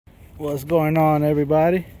What's going on,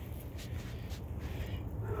 everybody?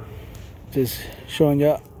 Just showing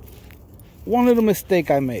you one little mistake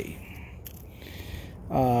I made.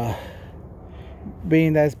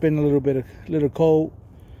 Being that it's been a little cold,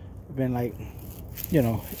 been like, you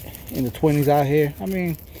know, in the 20s out here. I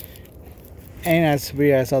mean, ain't as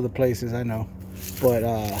severe as other places, I know, but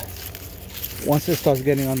once it starts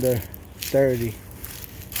getting under 30, I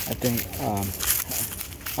think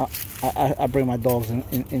I bring my dogs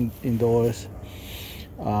indoors.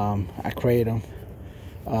 I crate them.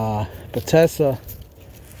 But Tessa,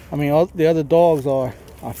 I mean, all the other dogs are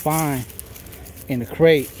fine in the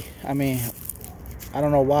crate. I mean, I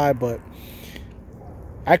don't know why, but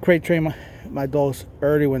I crate train my dogs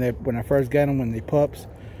early when I first get them, when they pups.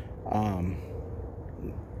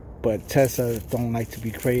 But Tessa don't like to be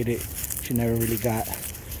crated. She never really got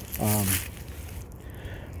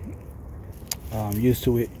used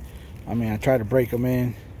to it. I mean, I try to break them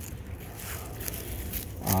in.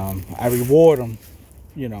 I reward them,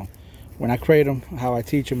 you know. When I crate them, how I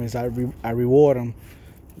teach them is I reward them,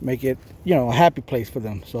 make it, you know, a happy place for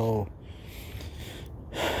them. So,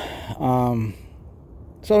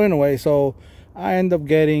 anyway, so I end up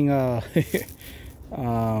getting, and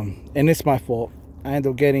it's my fault, I end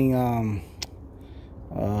up getting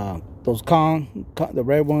those the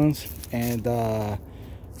red ones, and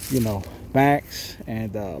you know, Max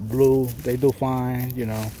and Blue. They do fine, you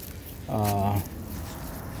know.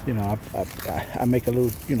 You know, I make a little,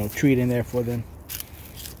 you know, treat in there for them.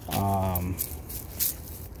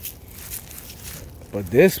 But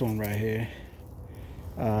this one right here,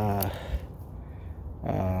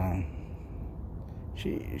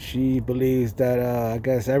 she believes that I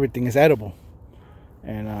guess everything is edible,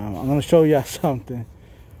 and I'm gonna show you something.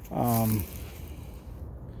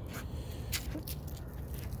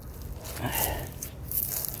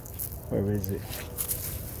 Where is it?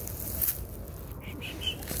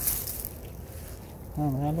 Oh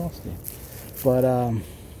man, I lost it. But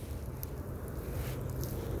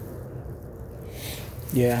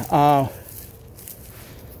yeah,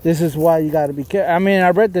 this is why you got to be careful. I mean, I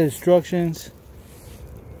read the instructions.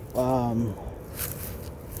 Yeah,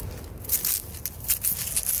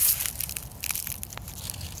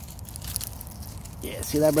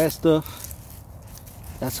 see that red stuff?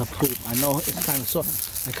 That's a poop. I know it's kind of soft.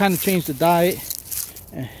 I kind of changed the diet,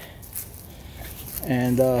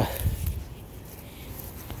 and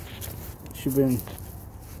she's been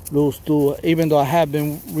loose too. Even though I have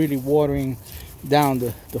been really watering down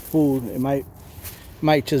the food, it might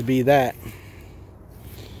just be that.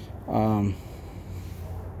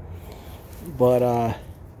 But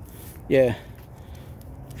yeah,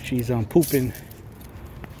 she's pooping.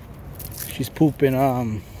 She's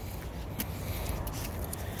pooping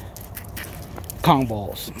Kong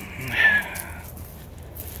balls.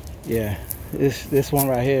 Yeah, this one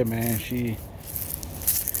right here, man. She's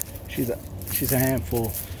a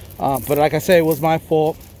handful. But like I said, it was my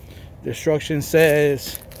fault. The instruction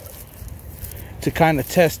says to kind of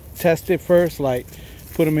test it first, like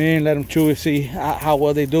put them in, let them chew it, see how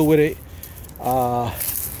well they do with it.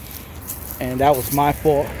 And that was my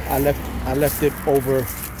fault. I left it over,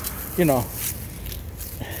 you know.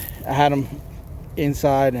 I had them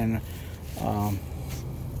inside, and I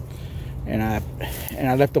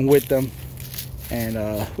left them with them, and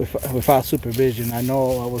without supervision. I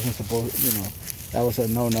know I wasn't supposed, you know, that was a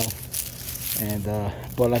no-no. And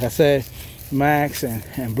but like I said, Max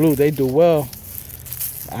and Blue, they do well.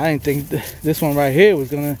 I didn't think this one right here was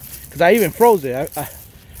gonna, because I even froze it. I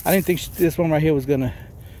didn't think this one right here was gonna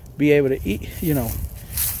be able to eat, you know,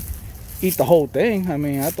 eat the whole thing. I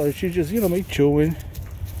mean, I thought she'd just, you know, be chewing,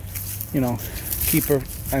 you know, keep her,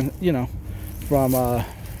 and you know, from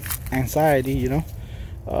anxiety, you know.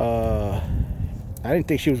 I didn't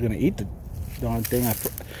think she was gonna eat the darn thing.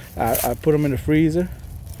 I put them in the freezer,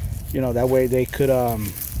 you know, that way they could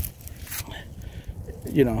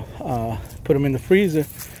you know, put them in the freezer,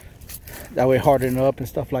 that way harden up and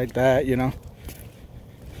stuff like that, you know.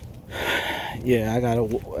 Yeah, I gotta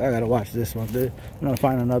watch this one. I'm gonna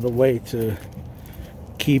find another way to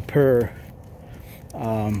keep her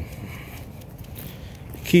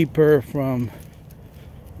from,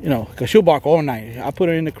 you know, because she'll bark all night. I put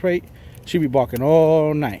her in the crate, she'll be barking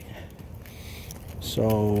all night.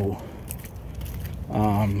 So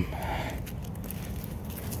and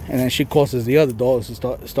then she causes the other dogs to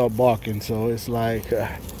start barking, so it's like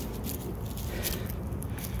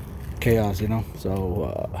chaos, you know.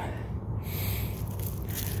 So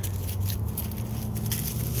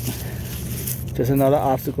just another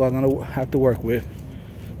obstacle I'm gonna have to work with.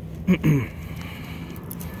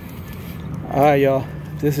 Alright, y'all,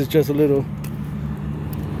 this is just a little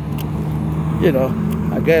you know,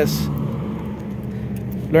 I guess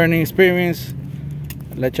learning experience.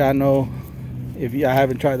 Let y'all know if y'all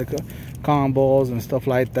haven't tried the combos and stuff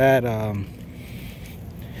like that,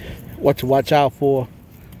 what to watch out for,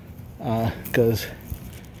 because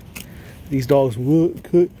these dogs will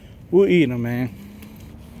eat them, man.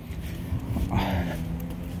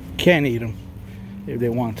 Can eat them if they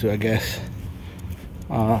want to, I guess.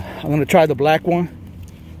 I'm gonna try the black one.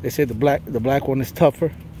 They say the black one is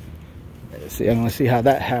tougher. Let's see, I'm gonna see how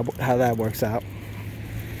that works out.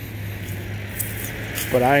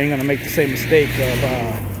 But I ain't gonna make the same mistake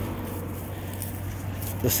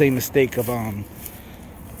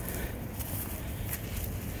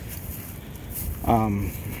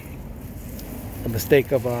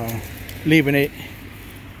of leaving it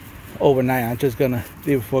overnight. I'm just gonna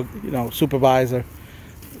leave it for, you know, supervisor,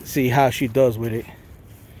 see how she does with it.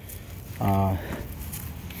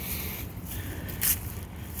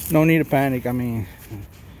 No need to panic. I mean,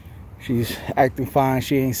 she's acting fine.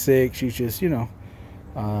 She ain't sick. She's just, you know,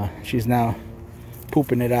 she's now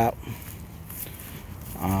pooping it out.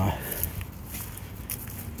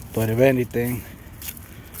 But if anything,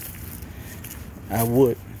 I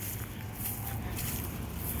would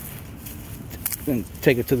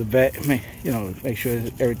take it to the vet, you know, make sure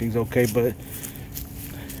everything's okay. But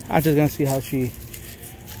I'm just gonna see how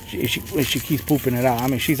when she keeps pooping it out. I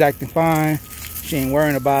mean, she's acting fine. She ain't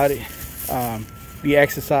worrying about it. We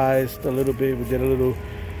exercised a little bit. We did a little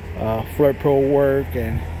Flirt Pro work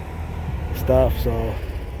and stuff. So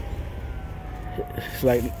it's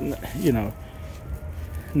like, you know,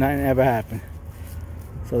 nothing ever happened.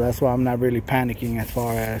 So that's why I'm not really panicking as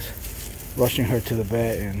far as rushing her to the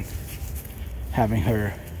vet and having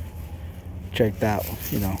her checked out,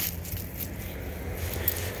 you know.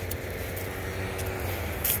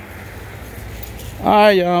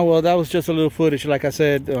 Alright, y'all, well, that was just a little footage. Like I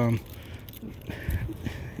said,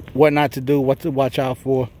 what not to do, what to watch out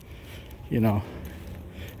for, you know.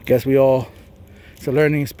 I guess it's a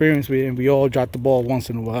learning experience, and we all drop the ball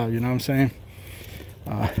once in a while, you know what I'm saying?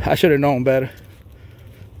 I should have known better,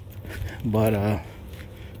 but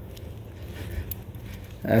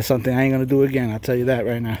that's something I ain't gonna do again, I'll tell you that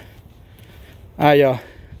right now. Alright, y'all,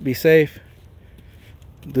 be safe,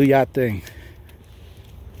 do y'all thing.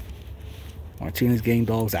 Martinez Gang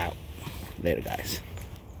Dogs out. Later, guys.